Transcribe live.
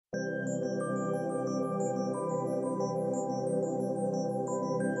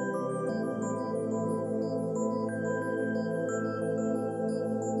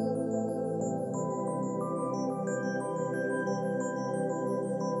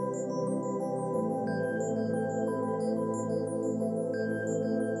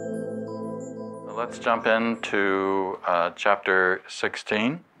Let's jump into chapter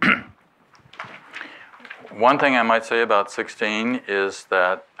 16. One thing I might say about 16 is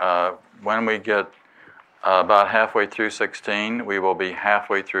that when we get about halfway through 16, we will be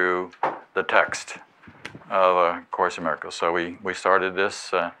halfway through the text of A Course in Miracles. So we started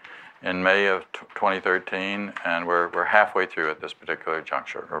this in May of 2013, and we're halfway through at this particular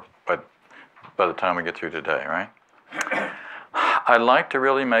juncture, or by the time we get through today, right? I'd like to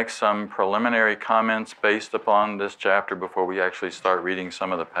really make some preliminary comments based upon this chapter before we actually start reading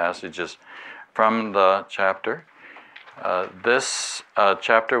some of the passages from the chapter. This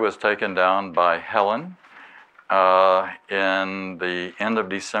chapter was taken down by Helen in the end of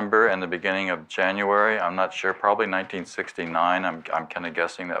December and the beginning of January. I'm not sure, probably 1969. I'm kind of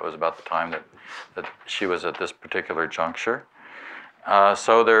guessing that was about the time that she was at this particular juncture.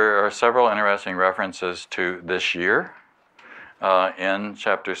 So there are several interesting references to this year in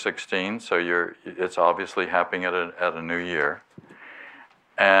chapter 16, so it's obviously happening at a new year.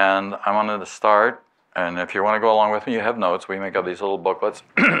 And I wanted to start, and if you want to go along with me, you have notes. We make up these little booklets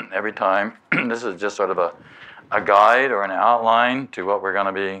every time. This is just sort of a guide or an outline to what we're going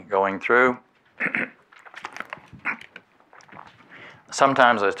to be going through.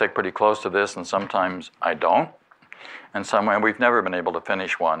 Sometimes I stick pretty close to this, and sometimes I don't. And we've never been able to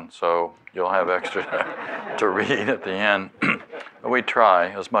finish one, so you'll have extra to read at the end. But we try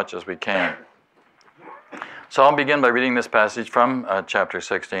as much as we can. So I'll begin by reading this passage from chapter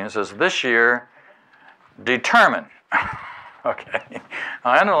 16. It says, "This year, determine." Okay.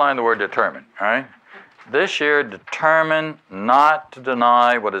 I underline the word determine, all right? "This year, determine not to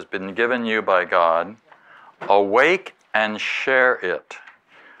deny what has been given you by God. Awake and share it,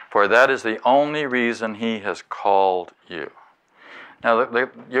 for that is the only reason He has called you." Now,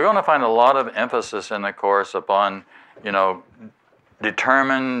 you're going to find a lot of emphasis in the Course upon,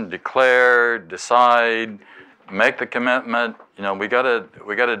 determine, declare, decide, make the commitment. We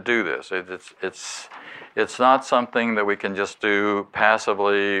gotta do this. It's not something that we can just do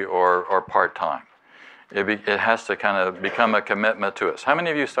passively or part-time. It has to kind of become a commitment to us. How many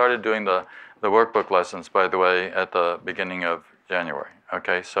of you started doing the workbook lessons, by the way, at the beginning of January?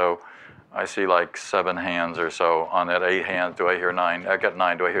 Okay, so I see like 7 hands or so on that. 8 hands. Do I hear 9? I got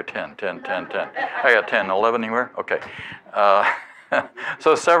 9. Do I hear 10? 10, 10, 10. I got 10. 11 anywhere? Okay.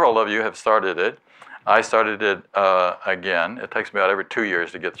 So several of you have started it. I started it again. It takes me about every 2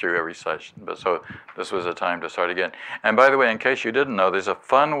 years to get through every session. But so this was a time to start again. And by the way, in case you didn't know, there's a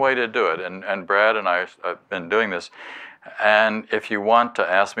fun way to do it. And Brad and I have been doing this. And if you want to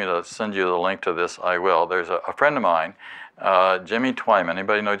ask me to send you the link to this, I will. There's a friend of mine, Jimmy Twyman.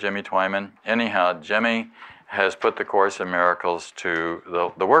 Anybody know Jimmy Twyman? Anyhow, Jimmy has put the Course in Miracles to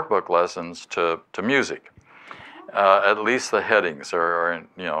the workbook lessons to music. At least the headings are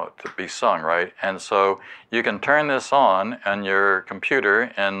to be sung, right? And so you can turn this on your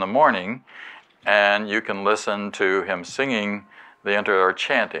computer in the morning, and you can listen to him singing or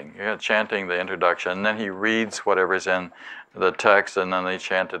chanting the introduction, and then he reads whatever's in the text, and then they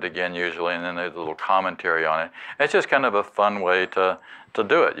chant it again usually, and then there's a little commentary on it. It's just kind of a fun way to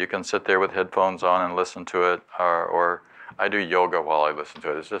do it. You can sit there with headphones on and listen to it, or I do yoga while I listen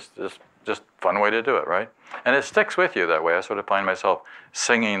to it. It's just fun way to do it, right? And it sticks with you that way. I sort of find myself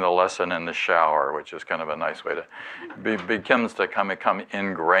singing the lesson in the shower, which is kind of a nice way to begins to become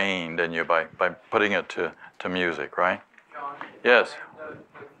ingrained in you by putting it to music, right? John? Yes? The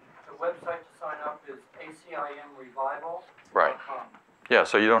website to sign up is ACIMrevival.com. Right. Yeah,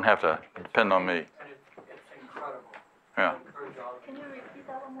 so you don't have to depend on me. And it's incredible. Yeah. Can you repeat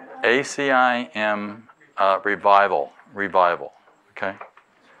that one more time? ACIM Revival. Okay?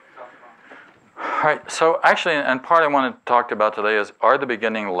 All right, so actually, and part I want to talk about today are the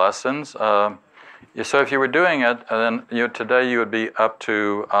beginning lessons. So if you were doing it, then today you would be up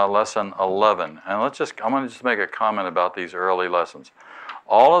to lesson 11. And I want to just make a comment about these early lessons.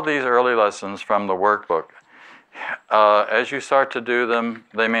 All of these early lessons from the workbook, as you start to do them,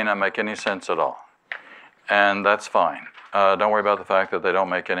 they may not make any sense at all. And that's fine. Don't worry about the fact that they don't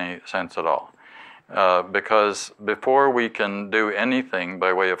make any sense at all. Because before we can do anything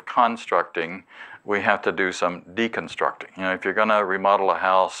by way of constructing, we have to do some deconstructing. If you're going to remodel a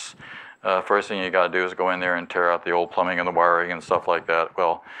house, first thing you got to do is go in there and tear out the old plumbing and the wiring and stuff like that.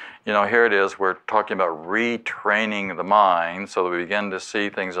 Well, you know, here it is, we're talking about retraining the mind so that we begin to see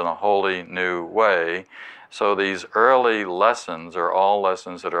things in a wholly new way. So these early lessons are all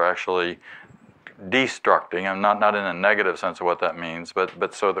lessons that are actually destructing, and not in a negative sense of what that means,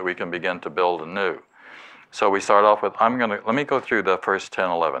 but so that we can begin to build anew. So we start off with, let me go through the first 10,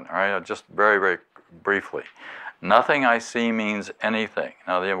 11, all right, just very, very briefly. Nothing I see means anything.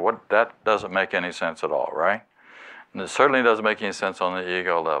 Now, that doesn't make any sense at all, right? And it certainly doesn't make any sense on the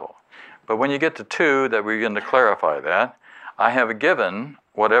ego level. But when you get to 2, that we begin to clarify that, I have given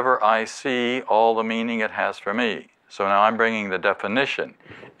whatever I see all the meaning it has for me. So now I'm bringing the definition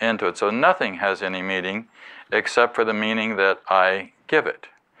into it. So nothing has any meaning except for the meaning that I give it.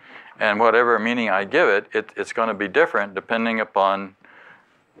 And whatever meaning I give it, it's going to be different depending upon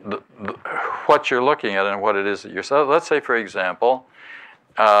what you're looking at and what it is that you're... So let's say, for example,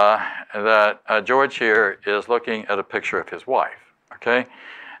 that George here is looking at a picture of his wife, okay?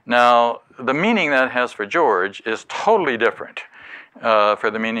 Now, the meaning that has for George is totally different for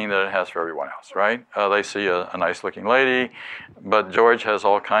the meaning that it has for everyone else, right? They see a nice-looking lady, but George has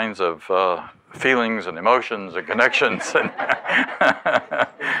all kinds of feelings and emotions and connections. And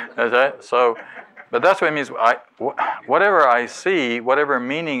so, but that's what it means. Whatever I see, whatever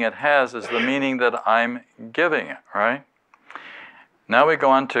meaning it has, is the meaning that I'm giving it, right? Now we go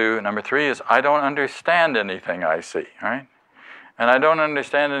on to number 3 is I don't understand anything I see, right? And I don't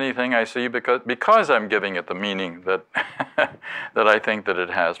understand anything I see because I'm giving it the meaning that that I think that it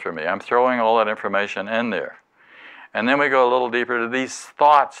has for me. I'm throwing all that information in there. And then we go a little deeper to these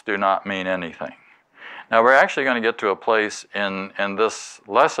thoughts do not mean anything. Now we're actually going to get to a place in this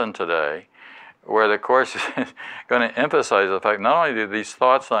lesson today where the Course is going to emphasize the fact not only do these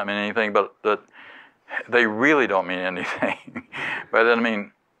thoughts not mean anything, but that they really don't mean anything. But then, I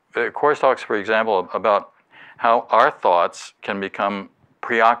mean, the Course talks, for example, about how our thoughts can become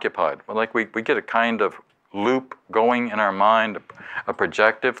preoccupied. Well, like we get a kind of loop going in our mind, a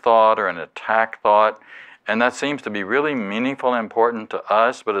projective thought or an attack thought, and that seems to be really meaningful and important to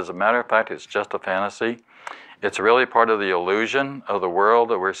us, but as a matter of fact, it's just a fantasy. It's really part of the illusion of the world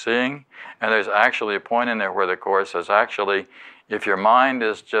that we're seeing, and there's actually a point in there where the Course says, actually, if your mind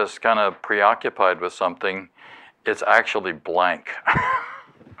is just kind of preoccupied with something, it's actually blank.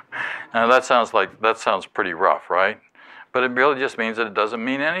 Now that sounds pretty rough, right? But it really just means that it doesn't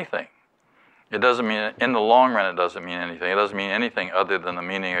mean anything. It doesn't mean, in the long run, it doesn't mean anything. It doesn't mean anything other than the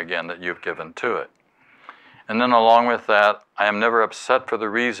meaning, again, that you've given to it. And then along with that, I am never upset for the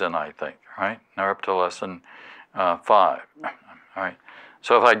reason, I think, right? Now we're up to lesson 5, all right?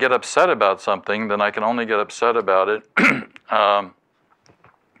 So if I get upset about something, then I can only get upset about it.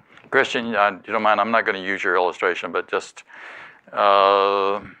 Christian, you don't mind, I'm not going to use your illustration, but just...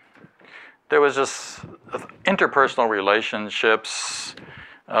 there was just interpersonal relationships,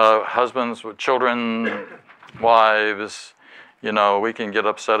 husbands with children, wives, you know, we can get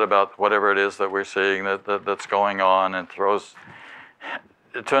upset about whatever it is that we're seeing that's going on, and throws,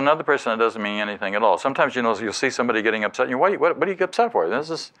 to another person it doesn't mean anything at all. Sometimes, you know, you'll see somebody getting upset, and what are you upset for? This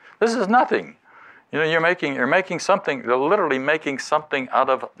is nothing. You know, you're making something, you're literally making something out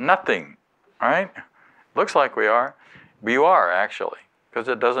of nothing, right? Looks like we are. We are, actually, because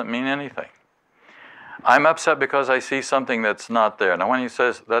it doesn't mean anything. I'm upset because I see something that's not there. Now when he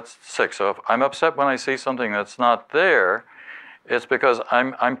says, that's 6, so if I'm upset when I see something that's not there, it's because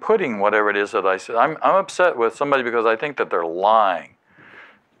I'm putting whatever it is that I see. I'm upset with somebody because I think that they're lying.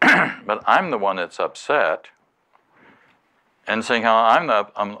 But I'm the one that's upset, and saying how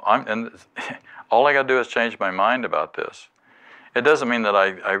and all I got to do is change my mind about this. It doesn't mean that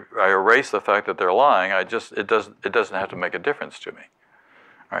I erase the fact that they're lying. It doesn't have to make a difference to me.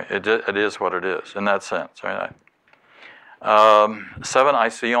 Right? It is what it is in that sense. Right? 7, I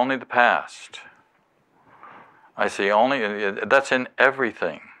see only the past. I see only, that's in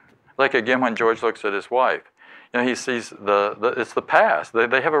everything. Like again when George looks at his wife, you know, he sees it's the past.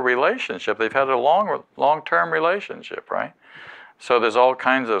 They have a relationship. They've had a long-term relationship, right? So there's all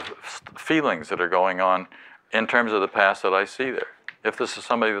kinds of feelings that are going on in terms of the past that I see there. If this is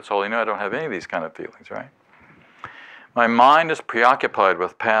somebody that's holy new, I don't have any of these kind of feelings, right? My mind is preoccupied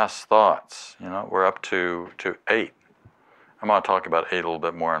with past thoughts. You know, we're up to 8. I'm going to talk about 8 a little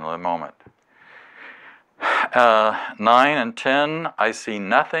bit more in a moment. 9 and 10, I see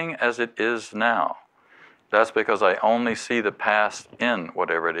nothing as it is now. That's because I only see the past in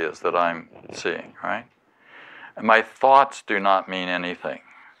whatever it is that I'm seeing, right? And my thoughts do not mean anything.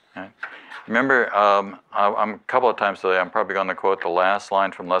 Right? Remember, a couple of times today, I'm probably going to quote the last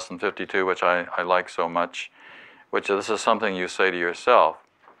line from Lesson 52, which I like so much, which this is something you say to yourself.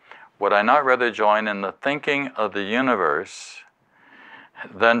 Would I not rather join in the thinking of the universe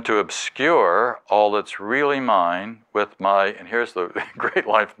than to obscure all that's really mine with my, and here's the great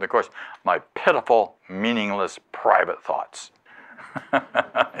line from the Course, my pitiful, meaningless, private thoughts.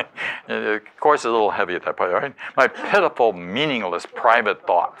 Of course, it's a little heavy at that point, right? My pitiful, meaningless, private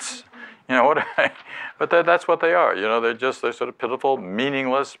thoughts. You know what? But that's what they are. You know, they're sort of pitiful,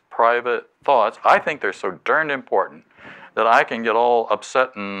 meaningless, private thoughts. I think they're so darned important that I can get all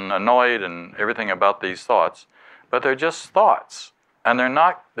upset and annoyed and everything about these thoughts, but they're just thoughts, and they're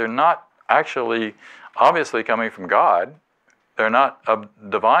not actually obviously coming from God. They're not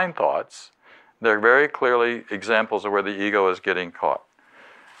divine thoughts. They're very clearly examples of where the ego is getting caught.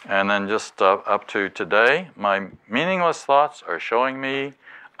 And then just up to today, my meaningless thoughts are showing me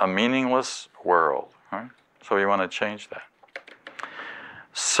a meaningless world. Right? So we want to change that.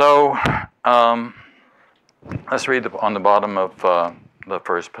 So let's read on the bottom of the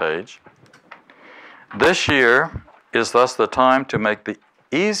first page. This year is thus the time to make the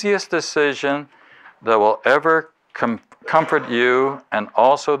easiest decision that will ever comfort you, and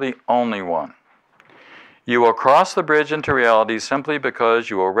also the only one. You will cross the bridge into reality simply because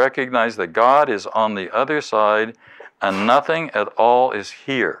you will recognize that God is on the other side and nothing at all is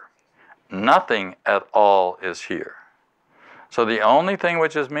here. Nothing at all is here. So the only thing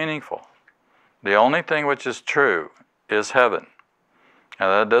which is meaningful, the only thing which is true is heaven. Now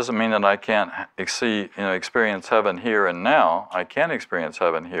that doesn't mean that I can't experience heaven here and now. I can experience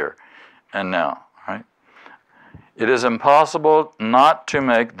heaven here and now, right? It is impossible not to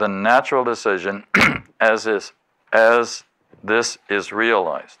make the natural decision as this is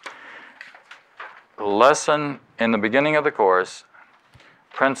realized. Lesson in the beginning of the Course,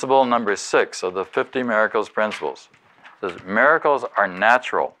 principle number 6 of the 50 Miracles Principles, says miracles are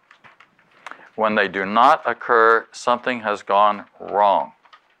natural. When they do not occur, something has gone wrong.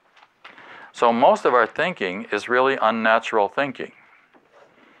 So most of our thinking is really unnatural thinking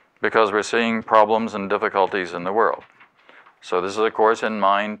because we're seeing problems and difficulties in the world. So this is a course in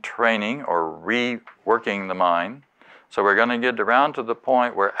mind training or reworking the mind. So we're going to get around to the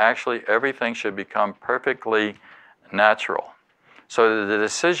point where actually everything should become perfectly natural. So the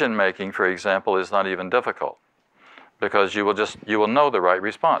decision making, for example, is not even difficult because you will know the right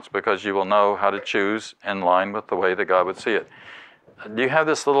response because you will know how to choose in line with the way that God would see it. Do you have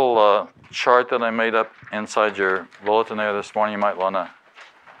this little chart that I made up inside your bulletin there this morning? You might want to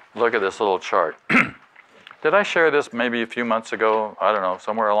look at this little chart. Did I share this maybe a few months ago? I don't know,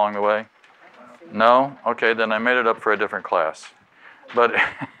 somewhere along the way? No? Okay, then I made it up for a different class. But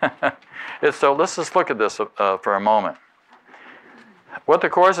so let's just look at this for a moment. What the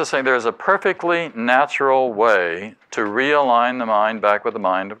Course is saying, there is a perfectly natural way to realign the mind back with the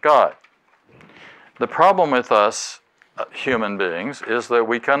mind of God. The problem with us human beings is that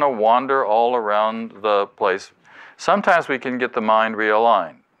we kind of wander all around the place. Sometimes we can get the mind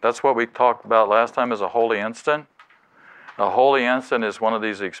realigned. That's what we talked about last time as a holy instant. A holy instant is one of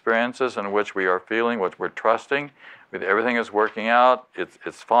these experiences in which we are feeling, which we're trusting, everything is working out,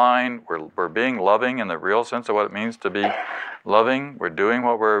 it's fine, we're being loving in the real sense of what it means to be loving, we're doing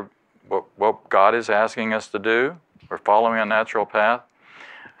what God is asking us to do, we're following a natural path.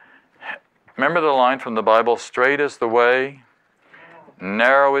 Remember the line from the Bible, straight is the way,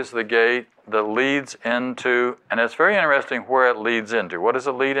 narrow is the gate that leads into, and it's very interesting where it leads into. What does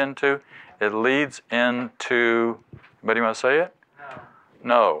it lead into? It leads into, anybody want to say it?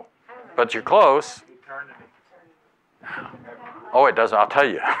 No. But you're close. Oh, it doesn't. I'll tell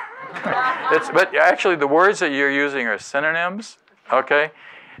you. But actually, the words that you're using are synonyms. Okay?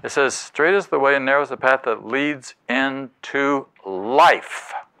 It says, straight is the way and narrow is the path that leads into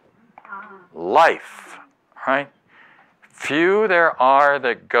life. Life. Right? Few there are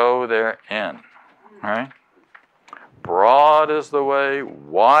that go therein. Right? Broad is the way,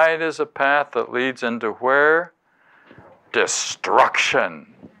 wide is the path that leads into where?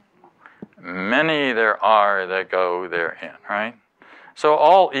 Destruction. Many there are that go therein, right? So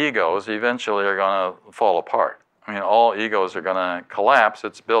all egos eventually are going to fall apart. I mean, all egos are going to collapse.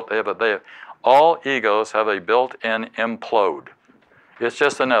 It's built. All egos have a built-in implode. It's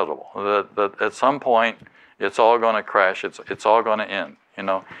just inevitable that at some point it's all going to crash. It's all going to end. You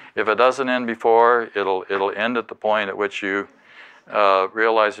know, if it doesn't end before, it'll end at the point at which you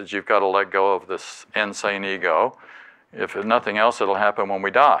realize that you've got to let go of this insane ego. If nothing else, it'll happen when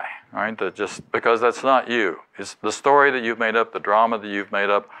we die, right? That just because that's not you. It's the story that you've made up, the drama that you've made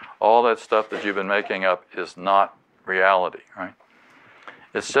up, all that stuff that you've been making up is not reality, right?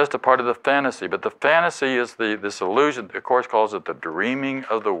 It's just a part of the fantasy. But the fantasy is this illusion. The Course calls it the dreaming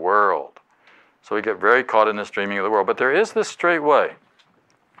of the world. So we get very caught in this dreaming of the world. But there is this straight way.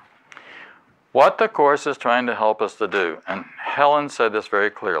 What the Course is trying to help us to do, and Helen said this very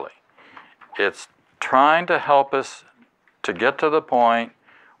clearly. It's trying to help us to get to the point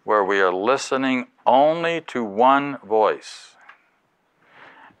where we are listening only to one voice.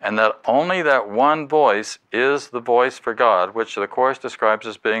 And that only that one voice is the voice for God, which the Course describes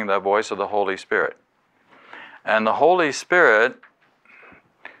as being the voice of the Holy Spirit. And the Holy Spirit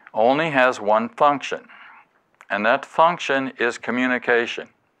only has one function, and that function is communication.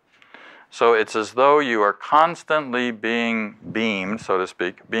 So it's as though you are constantly being beamed, so to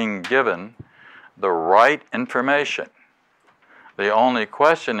speak, being given the right information. The only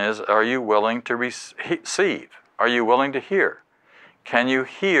question is, are you willing to receive? Are you willing to hear? Can you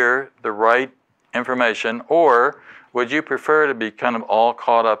hear the right information, or would you prefer to be kind of all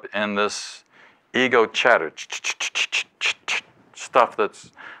caught up in this ego chatter stuff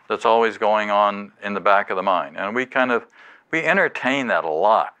that's always going on in the back of the mind? And we entertain that a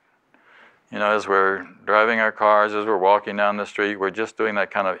lot. You know, as we're driving our cars, as we're walking down the street, we're just doing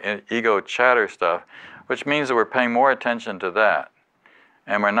that kind of ego chatter stuff, which means that we're paying more attention to that.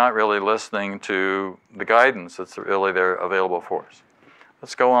 And we're not really listening to the guidance that's really there available for us.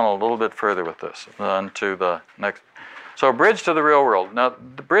 Let's go on a little bit further with this, on to the next. So, Bridge to the Real World. Now,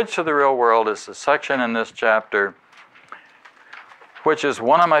 the Bridge to the Real World is a section in this chapter which is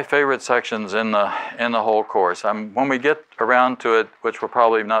one of my favorite sections in the whole course. When we get around to it, which will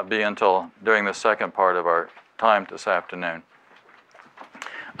probably not be until during the second part of our time this afternoon,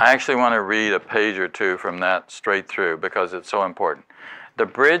 I actually want to read a page or two from that straight through because it's so important. The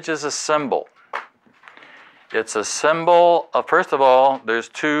bridge is a symbol. It's a symbol of, first of all, there's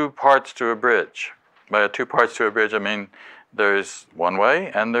two parts to a bridge. By two parts to a bridge, I mean there's one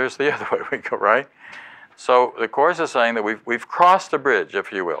way and there's the other way we go, right? So the Course is saying that we've crossed the bridge,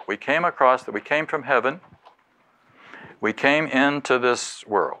 if you will. We came across that. We came from heaven. We came into this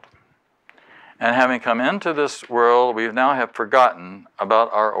world. And having come into this world, we now have forgotten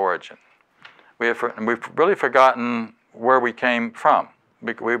about our origin. We've really forgotten where we came from.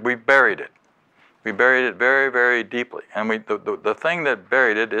 We buried it. We buried it very, very deeply. And the thing that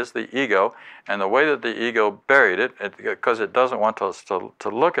buried it is the ego. And the way that the ego buried it, because it doesn't want us to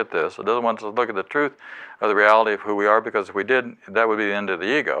look at this, it doesn't want us to look at the truth of the reality of who we are, because if we did, that would be the end of the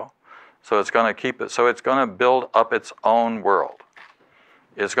ego. So it's going to keep it, so it's going to build up its own world.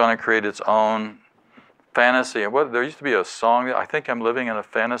 It's going to create its own fantasy. And there used to be a song, I think I'm living in a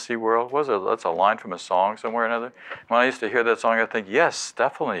fantasy world. That's a line from a song somewhere or another. When I used to hear that song, I think, yes,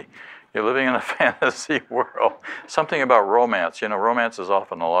 definitely. You're living in a fantasy world. Something about romance. You know, romance is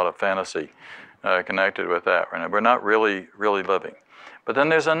often a lot of fantasy connected with that. Right? We're not really living. But then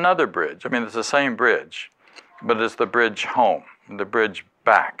there's another bridge. I mean, it's the same bridge, but it's the bridge home, the bridge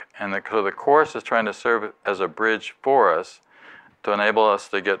back. And so the Course is trying to serve as a bridge for us to enable us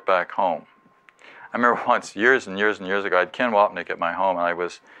to get back home. I remember once, years and years and years ago, I had Ken Wapnick at my home, and I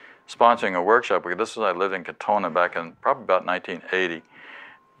was sponsoring a workshop. This was, I lived in Katona back in probably about 1980.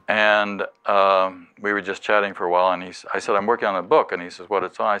 And we were just chatting for a while, and I said, I'm working on a book. And he says, what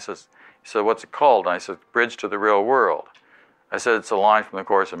it's on? He said, what's it called? And I said, Bridge to the Real World. I said, it's a line from the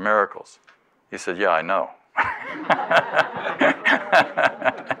Course in Miracles. He said, yeah, I know.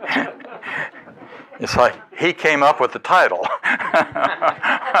 It's like he came up with the title.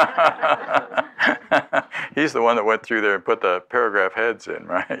 He's the one that went through there and put the paragraph heads in,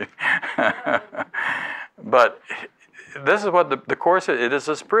 right? But this is what the Course is. It is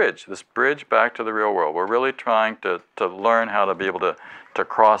this bridge back to the real world. We're really trying to learn how to be able to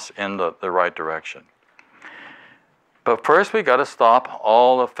cross in the right direction. But first we got to stop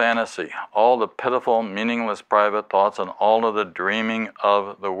all the fantasy, all the pitiful, meaningless private thoughts, and all of the dreaming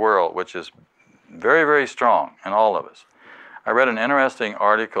of the world, which is very, very strong in all of us. I read an interesting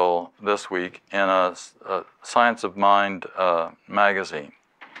article this week in a Science of Mind magazine,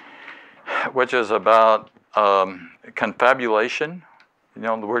 which is about confabulation. You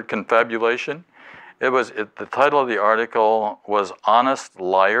know the word confabulation? The title of the article was Honest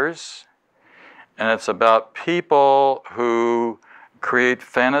Liars, and it's about people who create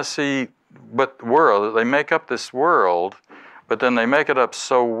fantasy, but world. They make up this world, but then they make it up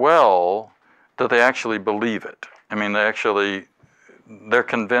so well that they actually believe it. I mean, they're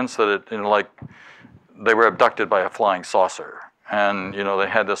convinced that it, like they were abducted by a flying saucer. And, they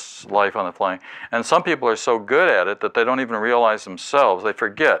had this life on the flying. And some people are so good at it that they don't even realize themselves. They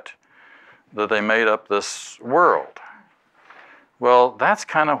forget that they made up this world. Well, that's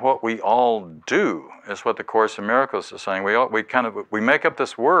kind of what we all do, is what the Course in Miracles is saying. We make up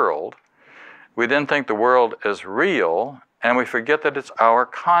this world. We then think the world is real, and we forget that it's our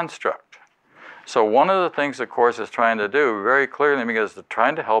construct. So one of the things the Course is trying to do very clearly, because it's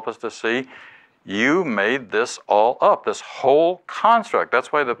trying to help us to see You made this all up, this whole construct.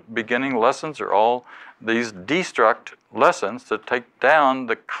 That's why the beginning lessons are all these destruct lessons to take down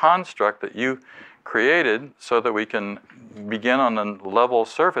the construct that you created so that we can begin on a level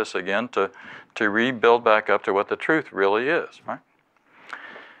surface again to rebuild back up to what the truth really is, right?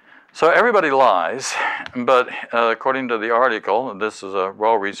 So everybody lies, but according to the article, this is a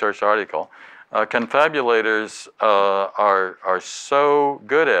well-researched article, confabulators are so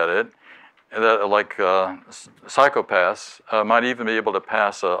good at it that, like psychopaths, might even be able to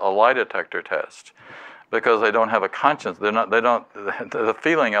pass a lie detector test because they don't have a conscience. The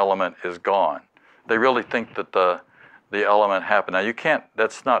feeling element is gone. They really think that the element happened. Now you can't.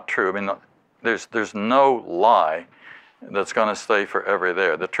 That's not true. I mean, there's no lie that's going to stay forever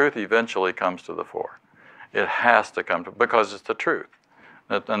there. The truth eventually comes to the fore. It has to come to, because it's the truth.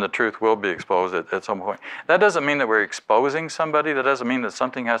 And the truth will be exposed at some point. That doesn't mean that we're exposing somebody. That doesn't mean that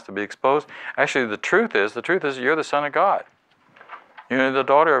something has to be exposed. Actually, the truth is you're the Son of God. You're the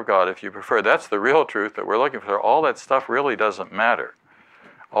daughter of God, if you prefer. That's the real truth that we're looking for. All that stuff really doesn't matter.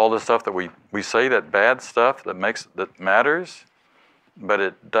 All the stuff that we say, that bad stuff that matters, but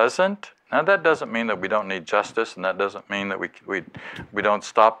it doesn't. Now that doesn't mean that we don't need justice, and that doesn't mean that we don't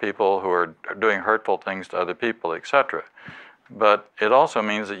stop people who are doing hurtful things to other people, etc. But it also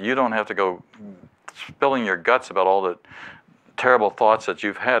means that you don't have to go spilling your guts about all the terrible thoughts that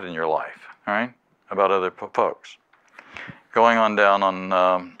you've had in your life, all right, about other folks. Going on down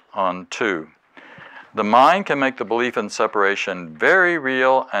on 2. The mind can make the belief in separation very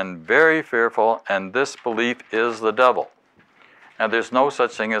real and very fearful, and this belief is the devil. And there's no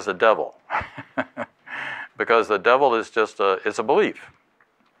such thing as a devil, because the devil is just it's a belief,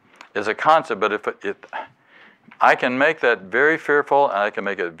 it's a concept. But I can make that very fearful, and I can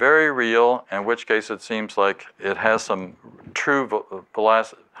make it very real, in which case it seems like it has some true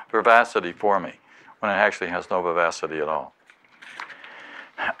vivacity for me, when it actually has no vivacity at all.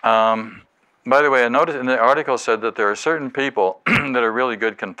 By the way, I noticed in the article said that there are certain people that are really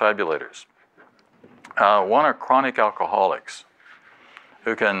good confabulators. One are chronic alcoholics,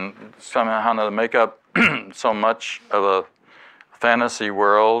 who can somehow make up so much of a fantasy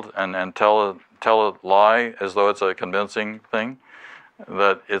world and tell a lie as though it's a convincing thing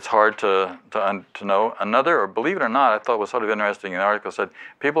that it's hard to know. Another, or believe it or not, I thought was sort of interesting in the article, said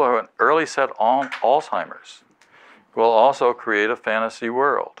people who have early set on Alzheimer's will also create a fantasy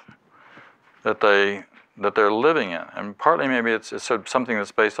world that they're living in. And partly maybe it's sort of something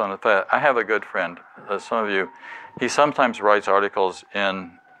that's based on the fact. I have a good friend, some of you, he sometimes writes articles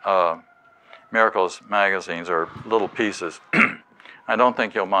in Miracles magazines or little pieces. I don't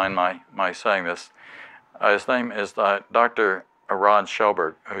think you'll mind my saying this. His name is Dr. Rod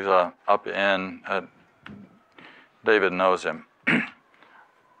Shelberg, who's up in, David knows him,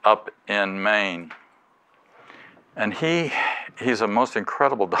 up in Maine. And he's a most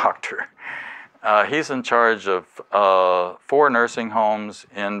incredible doctor. He's in charge of 4 nursing homes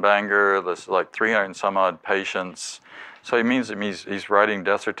in Bangor. There's like 300 and some odd patients. So it means he's writing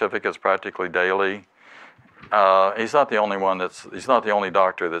death certificates practically daily. He's not the only he's not the only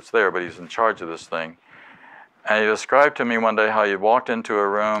doctor that's there, but he's in charge of this thing. And he described to me one day how he walked into a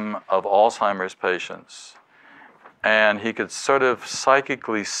room of Alzheimer's patients, and he could sort of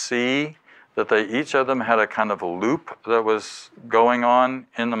psychically see that each of them had a kind of a loop that was going on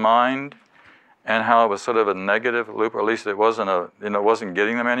in the mind, and how it was sort of a negative loop, or at least it wasn't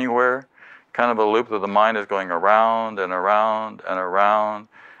getting them anywhere. Kind of a loop that the mind is going around and around and around,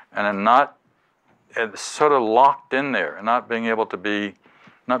 and it's sort of locked in there, and not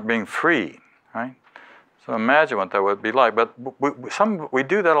being free, right? So imagine what that would be like. But we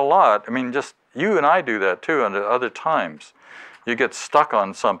do that a lot. I mean, just you and I do that too, and at other times. You get stuck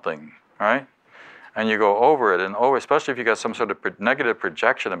on something, right? And you go over it and over, especially if you got some sort of negative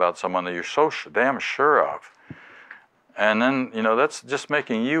projection about someone that you're so damn sure of. And then, that's just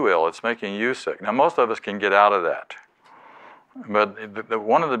making you ill. It's making you sick. Now, most of us can get out of that. But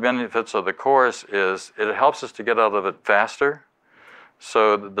one of the benefits of the Course is it helps us to get out of it faster.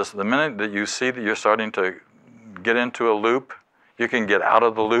 So the minute that you see that you're starting to get into a loop, you can get out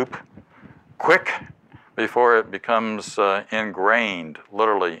of the loop quick before it becomes ingrained,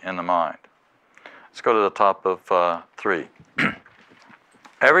 literally, in the mind. Let's go to the top of 3.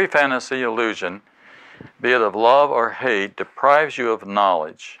 Every fantasy, illusion, be it of love or hate, deprives you of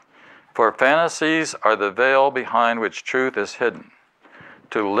knowledge. For fantasies are the veil behind which truth is hidden.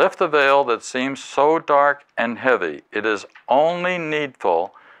 To lift the veil that seems so dark and heavy, it is only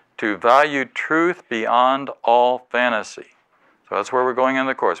needful to value truth beyond all fantasy. So that's where we're going in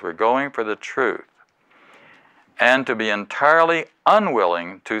the Course. We're going for the truth. and to be entirely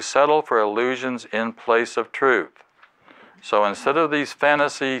unwilling to settle for illusions in place of truth. So instead of these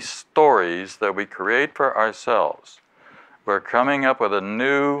fantasy stories that we create for ourselves, we're coming up with a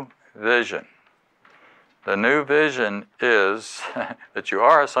new vision. The new vision is that you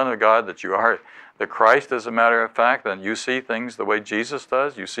are a son of God, that you are the Christ, as a matter of fact, that you see things the way Jesus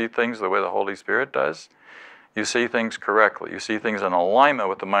does, you see things the way the Holy Spirit does, you see things correctly, you see things in alignment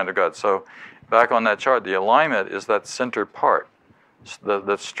with the mind of God. So back on that chart, the alignment is that center part,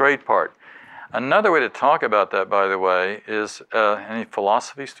 the straight part. Another way to talk about that, by the way, is any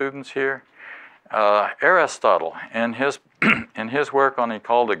philosophy students here? Aristotle, in his in his work on, he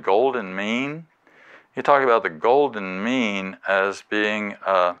called the golden mean, he talked about the golden mean as being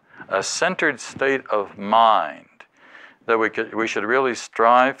a centered state of mind that we should really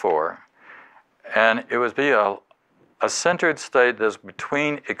strive for, and it would be a centered state that's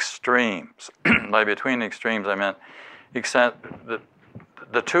between extremes. By between extremes, I meant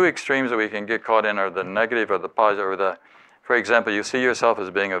the two extremes that we can get caught in are the negative or the positive, or the, for example, you see yourself as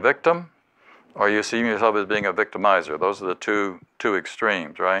being a victim, or you see yourself as being a victimizer. Those are the two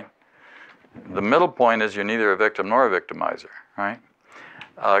extremes, right? The middle point is you're neither a victim nor a victimizer, right?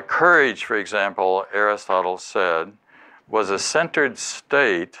 Courage, for example, Aristotle said, was a centered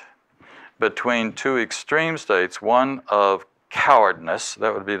state between two extreme states, one of cowardness,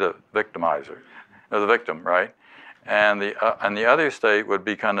 that would be the victimizer, or the victim, right? And the other state would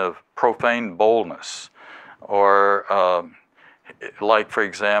be kind of profane boldness, or like, for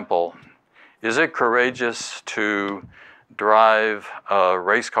example, is it courageous to drive a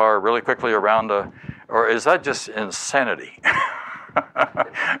race car really quickly around or is that just insanity?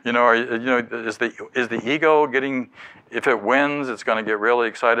 Or, is the ego getting, if it wins, it's going to get really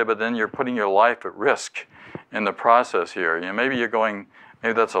excited, but then you're putting your life at risk in the process here. Maybe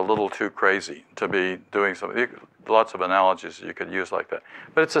that's a little too crazy to be doing something. Lots of analogies you could use like that.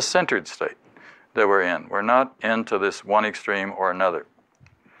 But it's a centered state that we're in. We're not into this one extreme or another.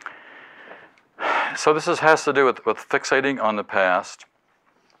 So this has to do with fixating on the past.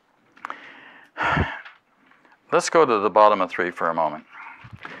 Let's go to the bottom of 3 for a moment.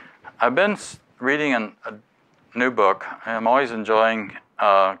 I've been reading a new book. I'm always enjoying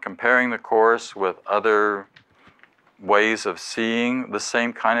comparing the Course with other ways of seeing the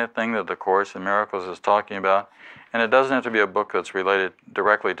same kind of thing that the Course in Miracles is talking about. And it doesn't have to be a book that's related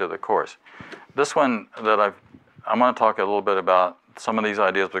directly to the Course. This one that I'm going to talk a little bit about some of these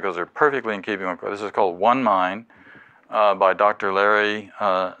ideas because they're perfectly in keeping with. This is called One Mind by Dr. Larry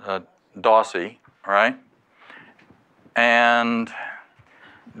Dossey, right? And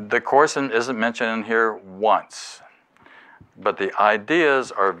the Course isn't mentioned in here once, but the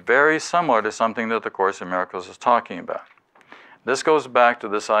ideas are very similar to something that the Course in Miracles is talking about. This goes back to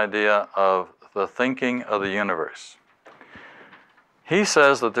this idea of the thinking of the universe. He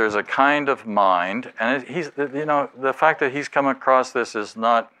says that there's a kind of mind, and the fact that he's come across this is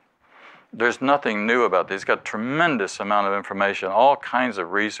not, there's nothing new about this. He's got a tremendous amount of information, all kinds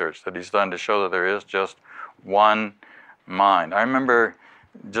of research that he's done to show that there is just one mind. I remember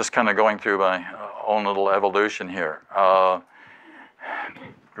just kind of going through my own little evolution here,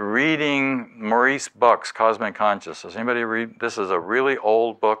 reading Maurice Bucke's Cosmic Consciousness. Anybody read? This is a really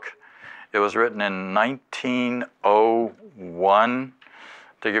old book. It was written in 1901.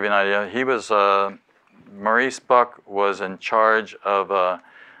 To give you an idea, Maurice Bucke was in charge of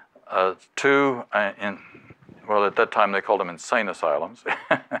two, well, at that time they called them insane asylums,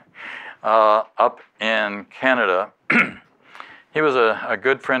 up in Canada. He was a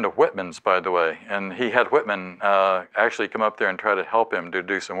good friend of Whitman's, by the way, and he had Whitman actually come up there and try to help him to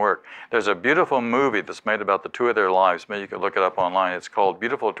do some work. There's a beautiful movie that's made about the two of their lives. Maybe you could look it up online. It's called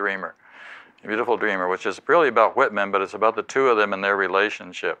Beautiful Dreamer, which is really about Whitman, but it's about the two of them and their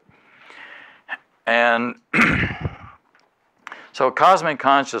relationship. And so Cosmic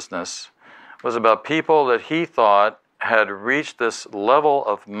Consciousness was about people that he thought had reached this level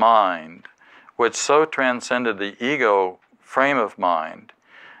of mind which so transcended the ego frame of mind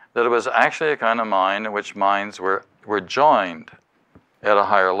that it was actually a kind of mind in which minds were joined at a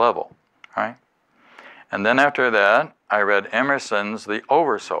higher level, right? And then after that, I read Emerson's The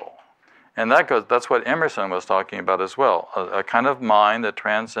Oversoul. And that's what Emerson was talking about as well, a kind of mind that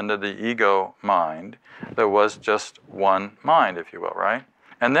transcended the ego mind that was just one mind, if you will, right?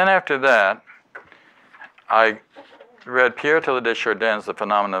 And then after that, I read Pierre Teilhard de Chardin's The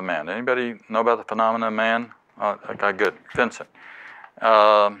Phenomenon of Man. Anybody know about The Phenomenon of Man? Okay, good. Vincent.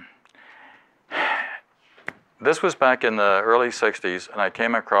 This was back in the early 60s, and I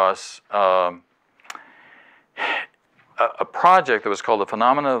came across a project that was called the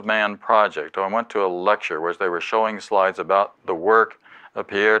Phenomena of Man Project. I went to a lecture where they were showing slides about the work of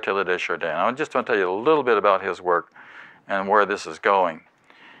Pierre Teilhard de Chardin. I just want to tell you a little bit about his work and where this is going.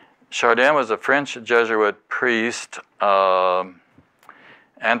 Chardin was a French Jesuit priest,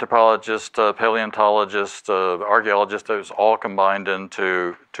 anthropologist, paleontologist, archaeologist. It was all combined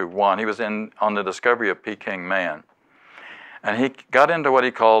into one. He was on the discovery of Peking man. And he got into what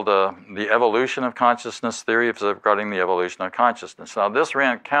he called the evolution of consciousness theory regarding the evolution of consciousness. Now, this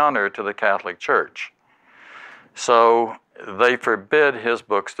ran counter to the Catholic Church. So they forbid his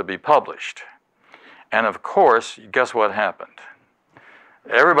books to be published. And of course, guess what happened?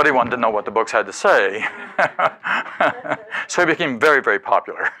 Everybody wanted to know what the books had to say. So he became very, very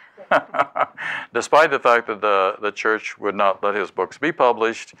popular. Despite the fact that the church would not let his books be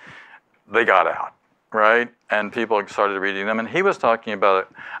published, they got out. Right? And people started reading them. And he was talking about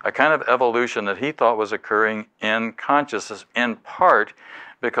a kind of evolution that he thought was occurring in consciousness, in part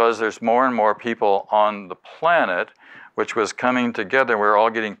because there's more and more people on the planet which was coming together. We're all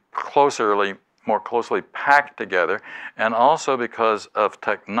getting more closely packed together, and also because of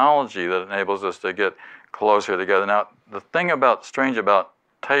technology that enables us to get closer together. Now, the thing strange about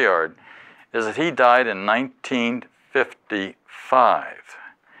Teilhard is that he died in 1955.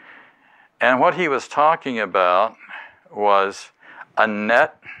 And what he was talking about was a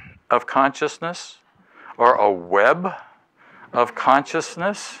net of consciousness or a web of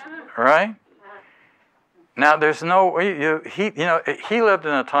consciousness, right? Now, there's no, he lived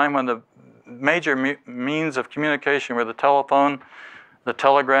in a time when the major means of communication were the telephone, the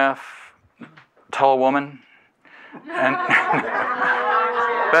telegraph, telewoman, and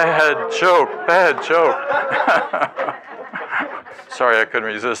bad joke. Sorry, I couldn't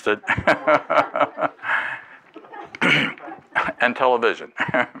resist it. And television,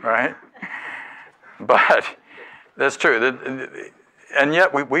 right? But that's true. And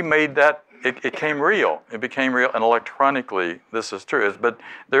yet we made that, it came real. It became real, and electronically, this is true. But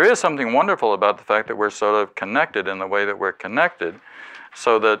there is something wonderful about the fact that we're sort of connected in the way that we're connected,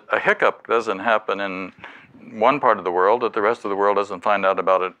 so that a hiccup doesn't happen in one part of the world that the rest of the world doesn't find out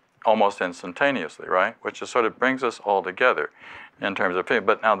about it almost instantaneously, right? Which just sort of brings us all together in terms of feeling.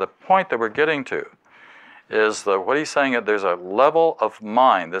 But now the point that we're getting to is that what he's saying is there's a level of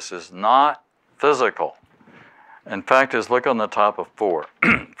mind. This is not physical. In fact, just look on the top of 4.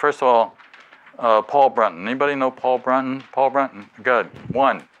 First of all, Paul Brunton. Anybody know Paul Brunton? Paul Brunton? Good.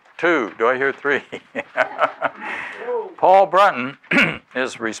 1, 2. Do I hear 3? Paul Brunton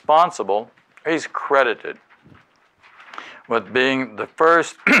is responsible. He's credited with being the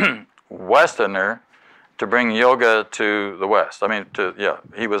first Westerner to bring yoga to the West. I mean,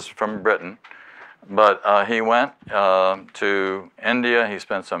 he was from Britain, but he went to India. He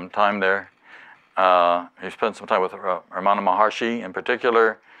spent some time there. He spent some time with Ramana Maharshi in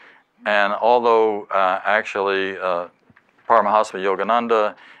particular. And although actually Paramahasana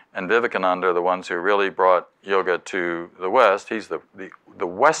Yogananda and Vivekananda are the ones who really brought yoga to the West, he's the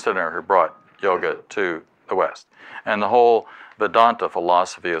Westerner who brought yoga to the West. And the whole Vedanta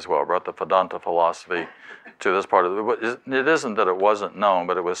philosophy as well, brought the Vedanta philosophy to this part of it. It isn't that it wasn't known,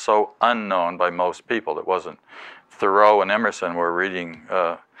 but it was so unknown by most people. It wasn't. Thoreau and Emerson were reading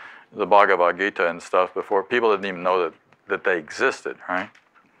the Bhagavad Gita and stuff before. People didn't even know that they existed, right?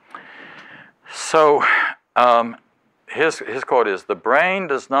 So his quote is, "The brain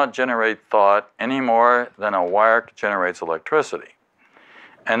does not generate thought any more than a wire generates electricity."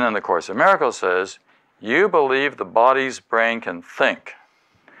 And then the Course in Miracles says, "You believe the body's brain can think,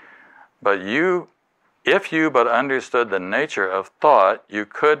 but if you but understood the nature of thought, you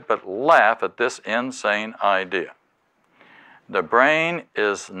could but laugh at this insane idea. The brain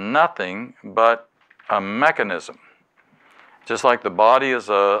is nothing but a mechanism. Just like the body is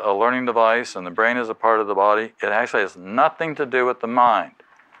a learning device and the brain is a part of the body, it actually has nothing to do with the mind."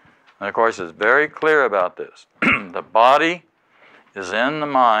 And of course, it's very clear about this. The body is in the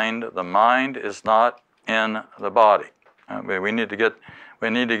mind is not in the body. We need to get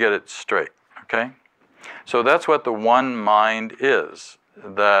it straight, okay? So that's what the one mind is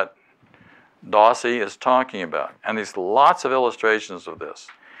that Dossi is talking about. And there's lots of illustrations of this.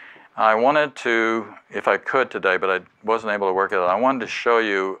 I wanted to, if I could today, but I wasn't able to work it out, I wanted to show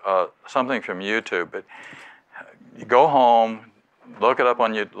you something from YouTube. But you go home, look it up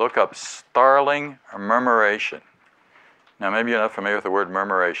on YouTube, look up starling murmuration. Now, maybe you're not familiar with the word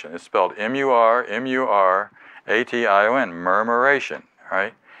murmuration. It's spelled M-U-R-M-U-R-A-T-I-O-N, murmuration,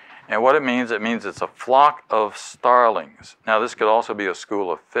 right? And what it means it's a flock of starlings. Now, this could also be a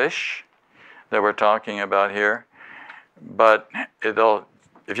school of fish that we're talking about here. But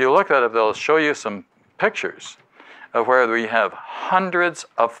if you look at it, they'll show you some pictures of where we have hundreds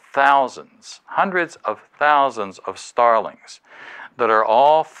of thousands of starlings that are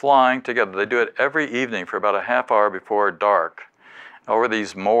all flying together. They do it every evening for about a half hour before dark over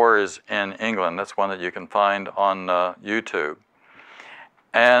these moors in England. That's one that you can find on YouTube.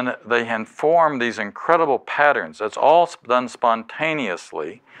 And they can form these incredible patterns. It's all done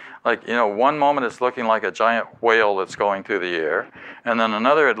spontaneously. Like, you know, one moment it's looking like a giant whale that's going through the air, and then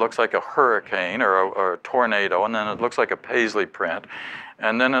another it looks like a hurricane or a tornado, and then it looks like a paisley print,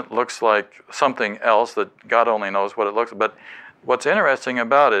 and then it looks like something else that God only knows what it looks like. But what's interesting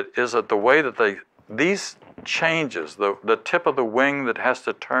about it is that the way that these changes, the tip of the wing that has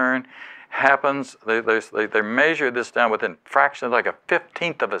to turn happens, they measure this down within fractions, like a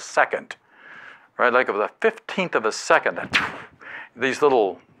 15th of a second, right? Like a 15th of a second, these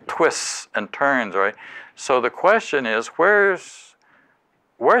little twists and turns, right? So the question is, where's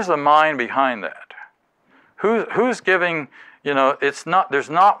the mind behind that? Who's giving, you know, there's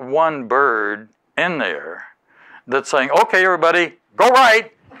not one bird in there that's saying, okay, everybody, go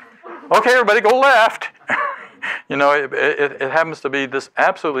right. Okay, everybody, go left. You know, it happens to be this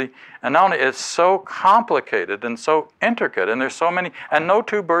absolutely, and not only it's so complicated and so intricate, and there's so many, and no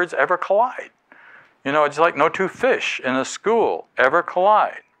two birds ever collide. You know, it's like no two fish in a school ever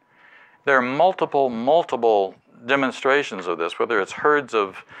collide. There are multiple demonstrations of this, whether it's herds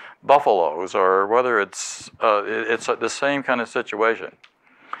of buffaloes or whether it's the same kind of situation.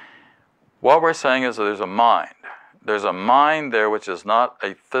 What we're saying is that there's a mind. There's a mind there which is not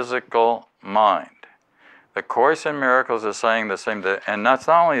a physical mind. The Course in Miracles is saying the same thing, and that's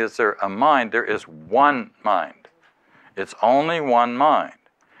not only is there a mind, there is one mind. It's only one mind.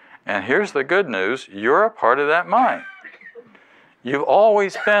 And here's the good news, you're a part of that mind. You've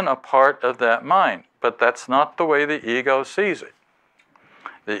always been a part of that mind, but that's not the way the ego sees it.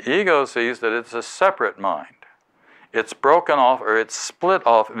 The ego sees that it's a separate mind. It's broken off, or it's split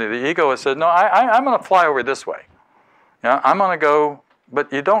off. The ego has said, no, I'm going to fly over this way. Yeah, I'm going to go,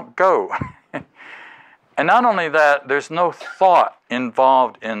 but you don't go. And not only that, there's no thought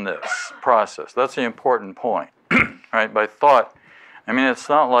involved in this process. That's the important point, right? By thought, I mean, it's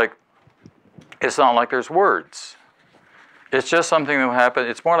not like there's words. It's just something that will happen.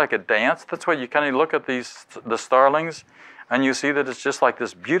 It's more like a dance. That's why you kind of look at the starlings, and you see that it's just like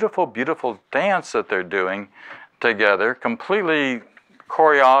this beautiful, beautiful dance that they're doing together, completely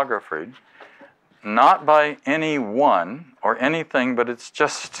choreographed, not by anyone or anything, but it's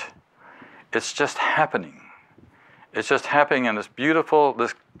just happening. It's just happening in this beautiful,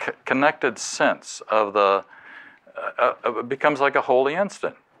 this connected sense of it becomes like a holy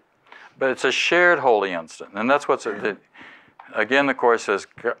instant. But it's a shared holy instant. And that's what's, again, the Course says,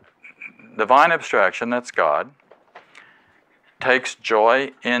 divine abstraction, that's God, takes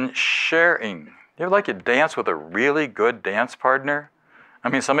joy in sharing. You ever like you dance with a really good dance partner? I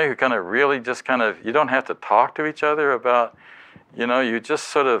mean, somebody who kind of really just you don't have to talk to each other about, you know, you just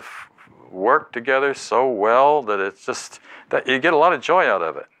sort of work together so well that it's just, that you get a lot of joy out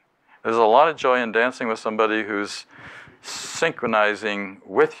of it. There's a lot of joy in dancing with somebody who's synchronizing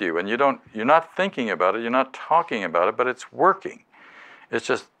with you, and you're not thinking about it, you're not talking about it, but it's working. It's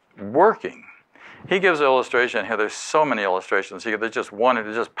just working. He gives an illustration here. There's so many illustrations here. There's just one,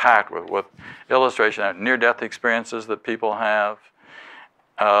 it's just packed with illustration, near-death experiences that people have.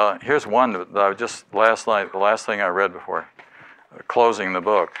 Here's one that I just last night, the last thing I read before closing the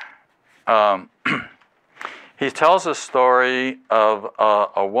book. He tells a story of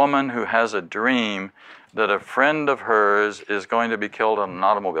a woman who has a dream that a friend of hers is going to be killed in an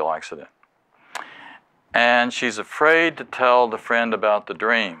automobile accident. And she's afraid to tell the friend about the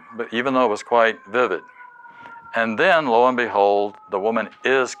dream, but even though it was quite vivid. And then, lo and behold, the woman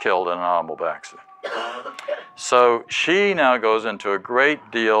is killed in an automobile accident. So she now goes into a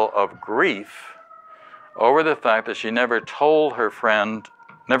great deal of grief over the fact that she never told her friend,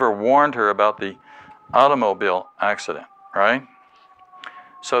 never warned her about the automobile accident, right?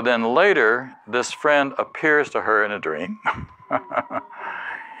 So then later, this friend appears to her in a dream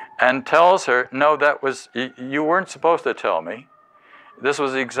and tells her, no, you weren't supposed to tell me. This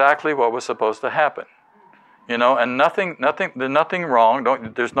was exactly what was supposed to happen. You know, and there's nothing wrong.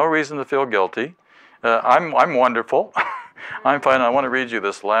 There's no reason to feel guilty. I'm wonderful. I'm fine. I want to read you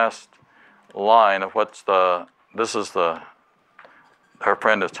this last line of her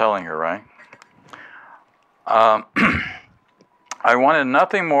friend is telling her, right? I wanted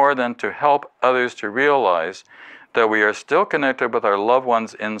nothing more than to help others to realize that we are still connected with our loved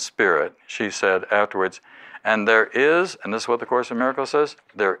ones in spirit, she said afterwards, and there is, and this is what the Course in Miracles says,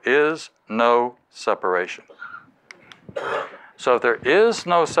 there is no separation. So if there is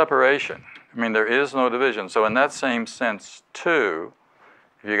no separation, I mean, there is no division. So in that same sense, too,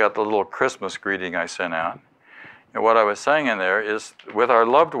 if you got the little Christmas greeting I sent out, and what I was saying in there is, with our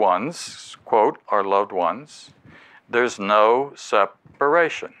loved ones, quote, our loved ones, there's no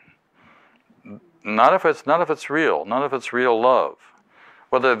separation. Not if it's real, not if it's real love.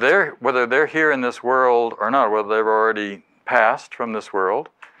 Whether they're here in this world or not, whether they've already passed from this world,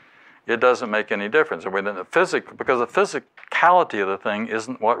 it doesn't make any difference. And within because the physicality of the thing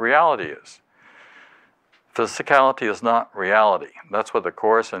isn't what reality is. Physicality is not reality. That's what the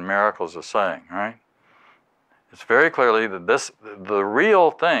Course in Miracles is saying, right? It's very clearly that the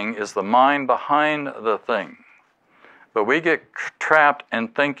real thing is the mind behind the thing. But we get trapped in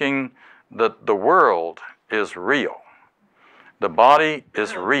thinking that the world is real. The body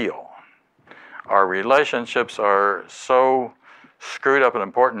is real. Our relationships are so screwed up and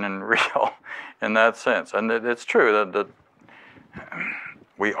important and real in that sense. And it's true that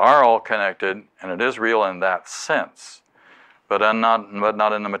we are all connected, and it is real in that sense, but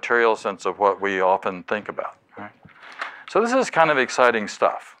not in the material sense of what we often think about. Right? So this is kind of exciting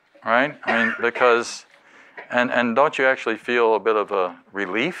stuff, right? I mean, because, and don't you actually feel a bit of a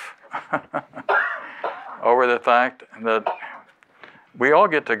relief over the fact that we all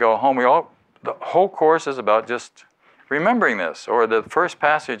get to go home. The whole Course is about just remembering this. Or the first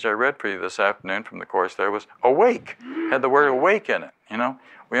passage I read for you this afternoon from the Course there was awake. Had the word awake in it, you know.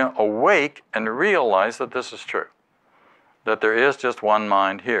 We awake and realize that this is true. That there is just one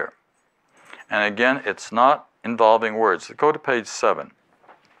mind here. And again, it's not involving words. Go to page 7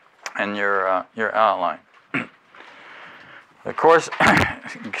 in your outline. The Course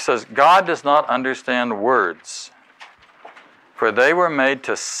says, God does not understand words, for they were made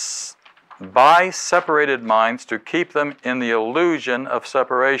by separated minds to keep them in the illusion of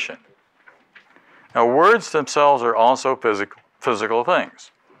separation. Now, words themselves are also physical things.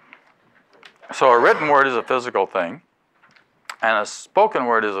 So a written word is a physical thing, and a spoken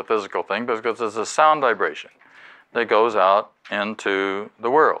word is a physical thing because it's a sound vibration that goes out into the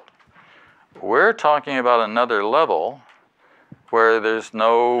world. We're talking about another level where there's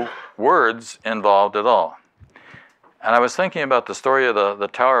no words involved at all. And I was thinking about the story of the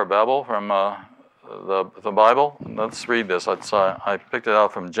Tower of Babel from the Bible. Let's read this. I picked it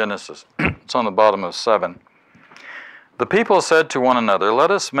out from Genesis. It's on the bottom of 7. The people said to one another,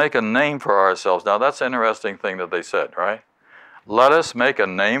 let us make a name for ourselves. Now that's an interesting thing that they said, right? Let us make a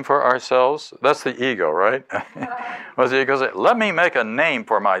name for ourselves. That's the ego, right? What's the ego say? Let me make a name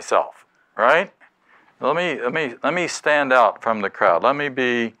for myself, right? Let me stand out from the crowd. Let me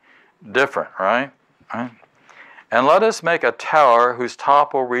be different, right? And let us make a tower whose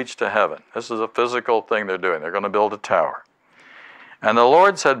top will reach to heaven. This is a physical thing they're doing. They're going to build a tower. And the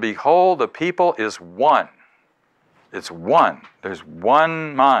Lord said, behold, the people is one. It's one. There's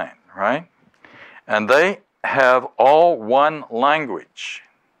one mind, right? And they have all one language.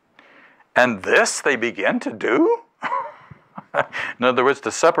 And this they begin to do? In other words,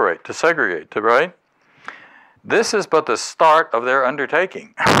 to separate, to segregate, right? This is but the start of their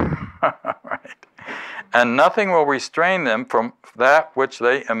undertaking. Right? And nothing will restrain them from that which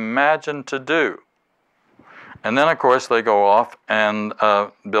they imagine to do. And then, of course, they go off and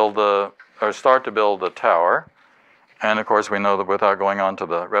start to build a tower. And, of course, we know that without going on to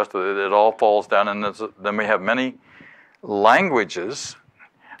the rest of it, it all falls down. And then we have many languages.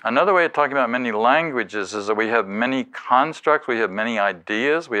 Another way of talking about many languages is that we have many constructs, we have many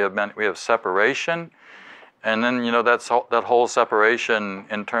ideas, we have separation. And then, you know, that whole separation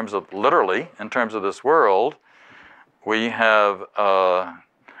in terms of, literally, in terms of this world, we have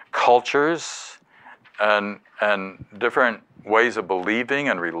cultures and different ways of believing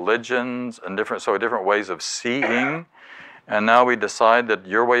and religions and different ways of seeing. And now we decide that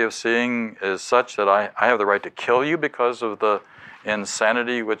your way of seeing is such that I have the right to kill you because of the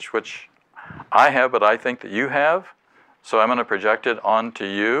insanity which I have, but I think that you have. So I'm going to project it onto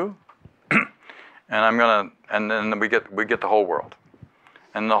you. And then we get the whole world.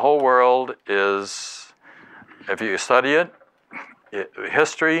 And the whole world is, if you study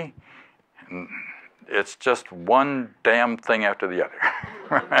history, it's just one damn thing after the other.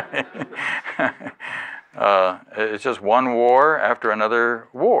 Right? It's just one war after another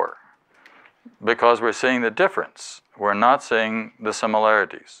war. Because we're seeing the difference. We're not seeing the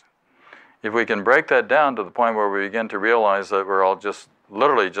similarities. If we can break that down to the point where we begin to realize that we're all just,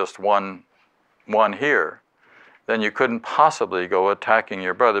 literally just one here, then you couldn't possibly go attacking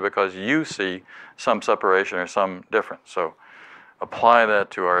your brother because you see some separation or some difference. So apply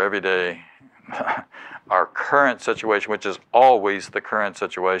that to our everyday, our current situation, which is always the current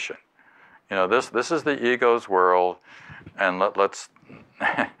situation. You know, this is the ego's world, and let's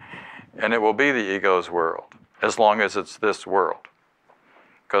And it will be the ego's world, as long as it's this world.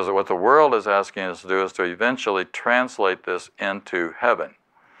 Because what the world is asking us to do is to eventually translate this into heaven.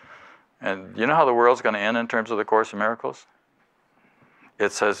 And you know how the world's going to end in terms of the Course in Miracles?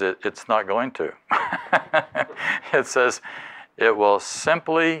 It says it's not going to. It says it will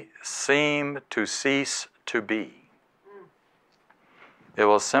simply seem to cease to be. It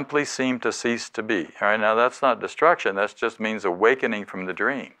will simply seem to cease to be. All right, now that's not destruction. That just means awakening from the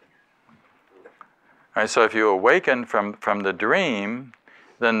dream. All right, so if you awaken from the dream,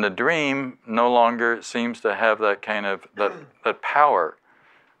 then the dream no longer seems to have that kind of that power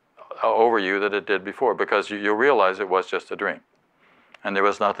over you that it did before, because you realize it was just a dream, and there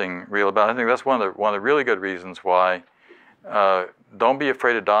was nothing real about it. I think that's one of the really good reasons why don't be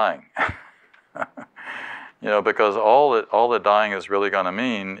afraid of dying. You know, because all that dying is really going to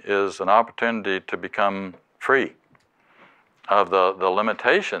mean is an opportunity to become free of the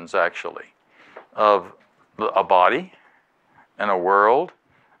limitations, actually, of a body and a world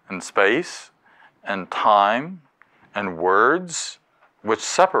and space and time and words, which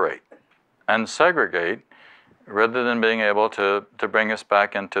separate and segregate, rather than being able to bring us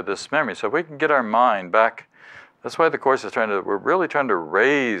back into this memory. So if we can get our mind back, that's why the Course is we're really trying to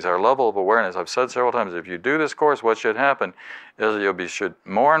raise our level of awareness. I've said several times, if you do this Course, what should happen is you'll should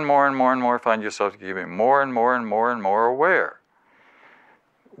more and more and more and more find yourself getting more and more and more and more aware.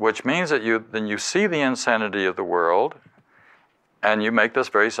 Which means that then you see the insanity of the world, and you make this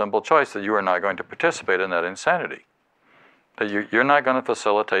very simple choice that you are not going to participate in that insanity. That you're not going to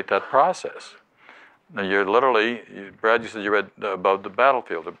facilitate that process. Now you're literally, Brad, you said you read above the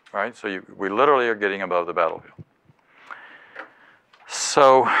battlefield, right? So we literally are getting above the battlefield.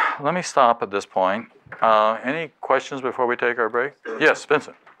 So let me stop at this point. Any questions before we take our break? Yes,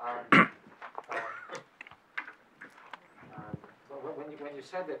 Vincent. When you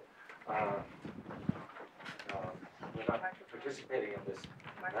said that we're not participating in this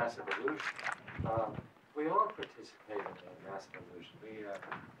massive illusion, we all participate in massive illusion.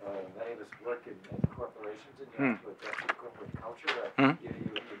 Many of us work in corporations, and you have to adapt to corporate culture.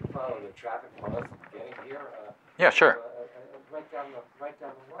 You follow the traffic laws getting here. Yeah, sure. Right down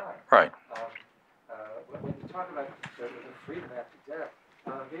the line. Right. When you talk about the freedom after death,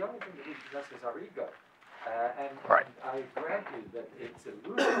 the only thing that we possess is our ego. Right. And I grant you that it's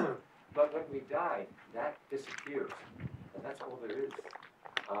illusory, but when we die, that disappears. And that's all there is.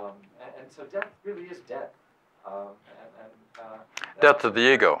 And so death really is death. Death of the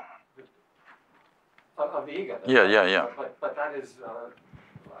ego. Of the ego. Yeah. But that is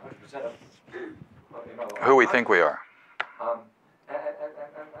 100% of who we think we are. And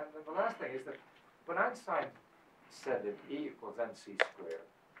the last thing is that when Einstein said that E equals mc squared,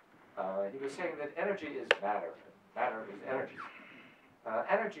 he was saying that energy is matter, and matter is energy.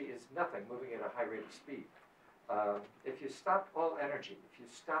 Energy is nothing moving at a high rate of speed. If you stop all energy, if you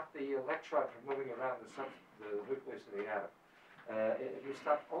stop the electron from moving around the nucleus of the atom, if you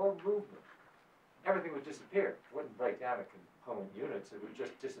stop all movement, everything would disappear. It wouldn't break down in component units, it would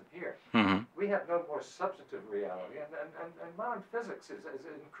just disappear. Mm-hmm. We have no more substantive reality, and modern physics is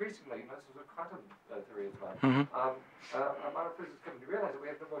increasingly, this is a quantum theory as well, modern physics is coming to realize that we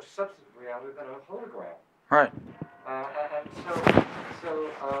have no more substantive reality than a hologram. Right. And so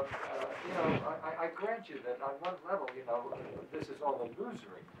I grant you that on one level, this is all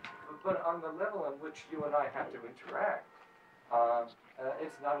illusory, but on the level on which you and I have to interact,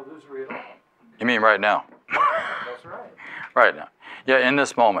 it's not illusory at all. You mean right now? That's right. Right now. Yeah, in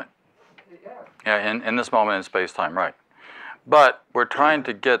this moment. Yeah. Yeah, in this moment in space-time, right. But we're trying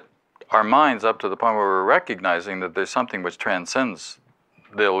to get our minds up to the point where we're recognizing that there's something which transcends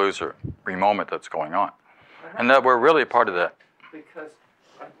the illusory moment that's going on. And that we're really part of that. Because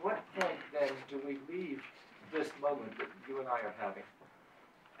at what point then do we leave this moment that you and I are having,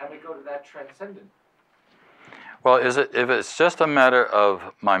 and we go to that transcendent? Well, if it's just a matter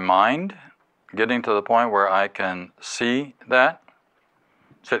of my mind getting to the point where I can see that,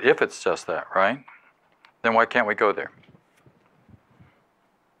 so if it's just that, right, then why can't we go there?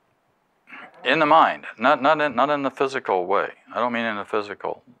 In the mind, not in the physical way. I don't mean in the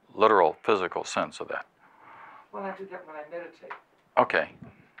physical, literal physical sense of that. Well, I do that when I meditate. Okay.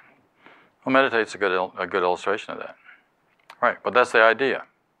 Well, meditate's a good illustration of that. Right, but that's the idea.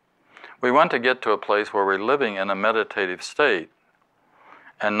 We want to get to a place where we're living in a meditative state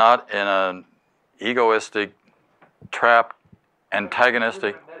and not in an egoistic, trapped,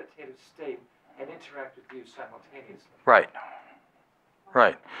 antagonistic. Live in a meditative state and interact with you simultaneously. Right.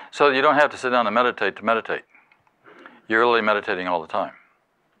 Right. So you don't have to sit down and meditate to meditate. You're really meditating all the time.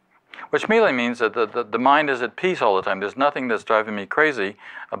 Which merely means that the mind is at peace all the time. There's nothing that's driving me crazy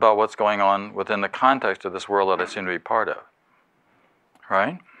about what's going on within the context of this world that I seem to be part of.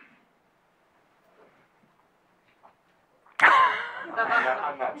 Right?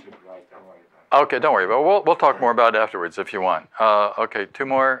 I'm not too bright, don't worry about it. Okay, don't worry. But we'll talk more about it afterwards if you want. Okay, two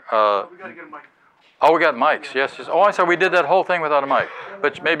more. We gotta get a mic. Oh, we got mics. Yes, yes. Oh, I said we did that whole thing without a mic.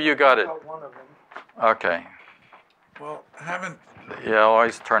 But maybe you got it. One of them. Okay. Well, haven't Yeah,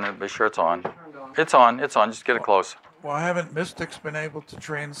 always turn it. Be sure it's on. Turned on. It's on. It's on. Just get it close. haven't mystics been able to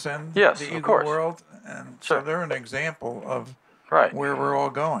transcend Yes, the of ego course. world? And Sure. so they're an example of Right. where we're all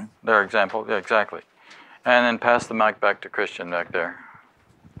going. Their example. Yeah, exactly. And then pass the mic back to Christian back there.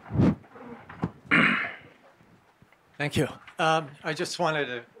 Thank you. I just wanted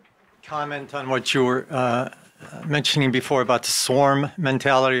to comment on what you were mentioning before about the swarm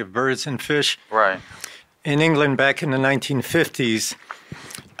mentality of birds and fish. Right. In England, back in the 1950s,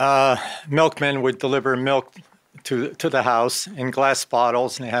 milkmen would deliver milk to the house in glass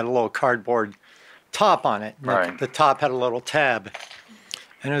bottles, and they had a little cardboard top on it. And Right. The top had a little tab.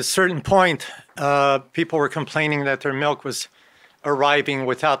 And at a certain point, people were complaining that their milk was arriving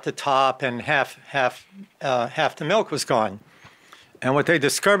without the top, and half the milk was gone. And what they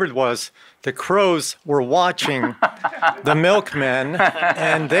discovered was the crows were watching the milkmen,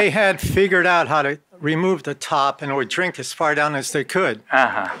 and they had figured out how to remove the top and would drink as far down as they could.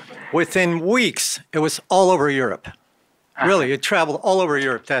 Uh-huh. Within weeks, it was all over Europe. Really, it traveled all over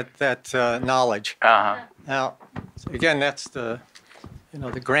Europe, that knowledge. Uh-huh. Now, again, that's the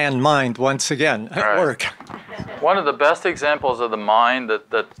grand mind once again at Right. work. One of the best examples of the mind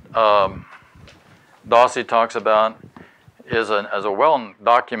that Dawsey talks about is as a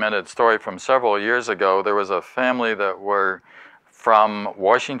well-documented story from several years ago. There was a family that were from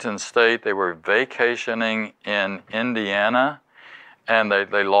Washington State. They were vacationing in Indiana, and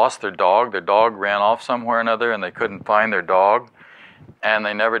they lost their dog. Their dog ran off somewhere or another, and they couldn't find their dog. And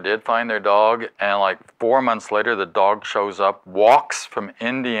they never did find their dog. And like 4 months later, the dog shows up, walks from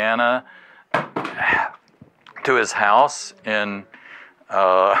Indiana to his house in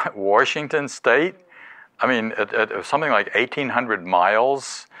Washington State. I mean, at something like 1,800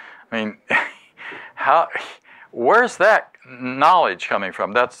 miles. I mean, where's that knowledge coming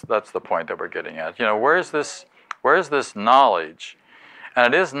from? That's the point that we're getting at. You know, where's this knowledge?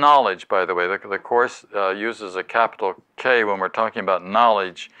 And it is knowledge, by the way. The Course uses a capital K when we're talking about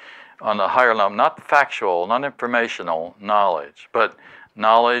knowledge on a higher level, not factual, not informational knowledge, but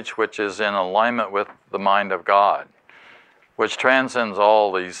knowledge which is in alignment with the mind of God, which transcends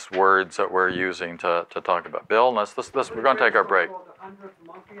all these words that we're using to talk about. Bill, we're going to take our break. The 100th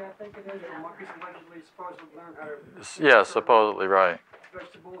monkey, I think it is. The monkeys allegedly supposed to learn how to Yeah, supposedly, right.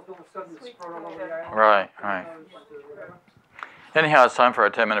 vegetables all of a sudden sprout all over the island. Right. Anyhow, it's time for our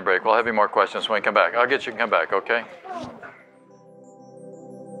 10-minute break. We'll have you more questions when we come back. I'll get you to come back, okay?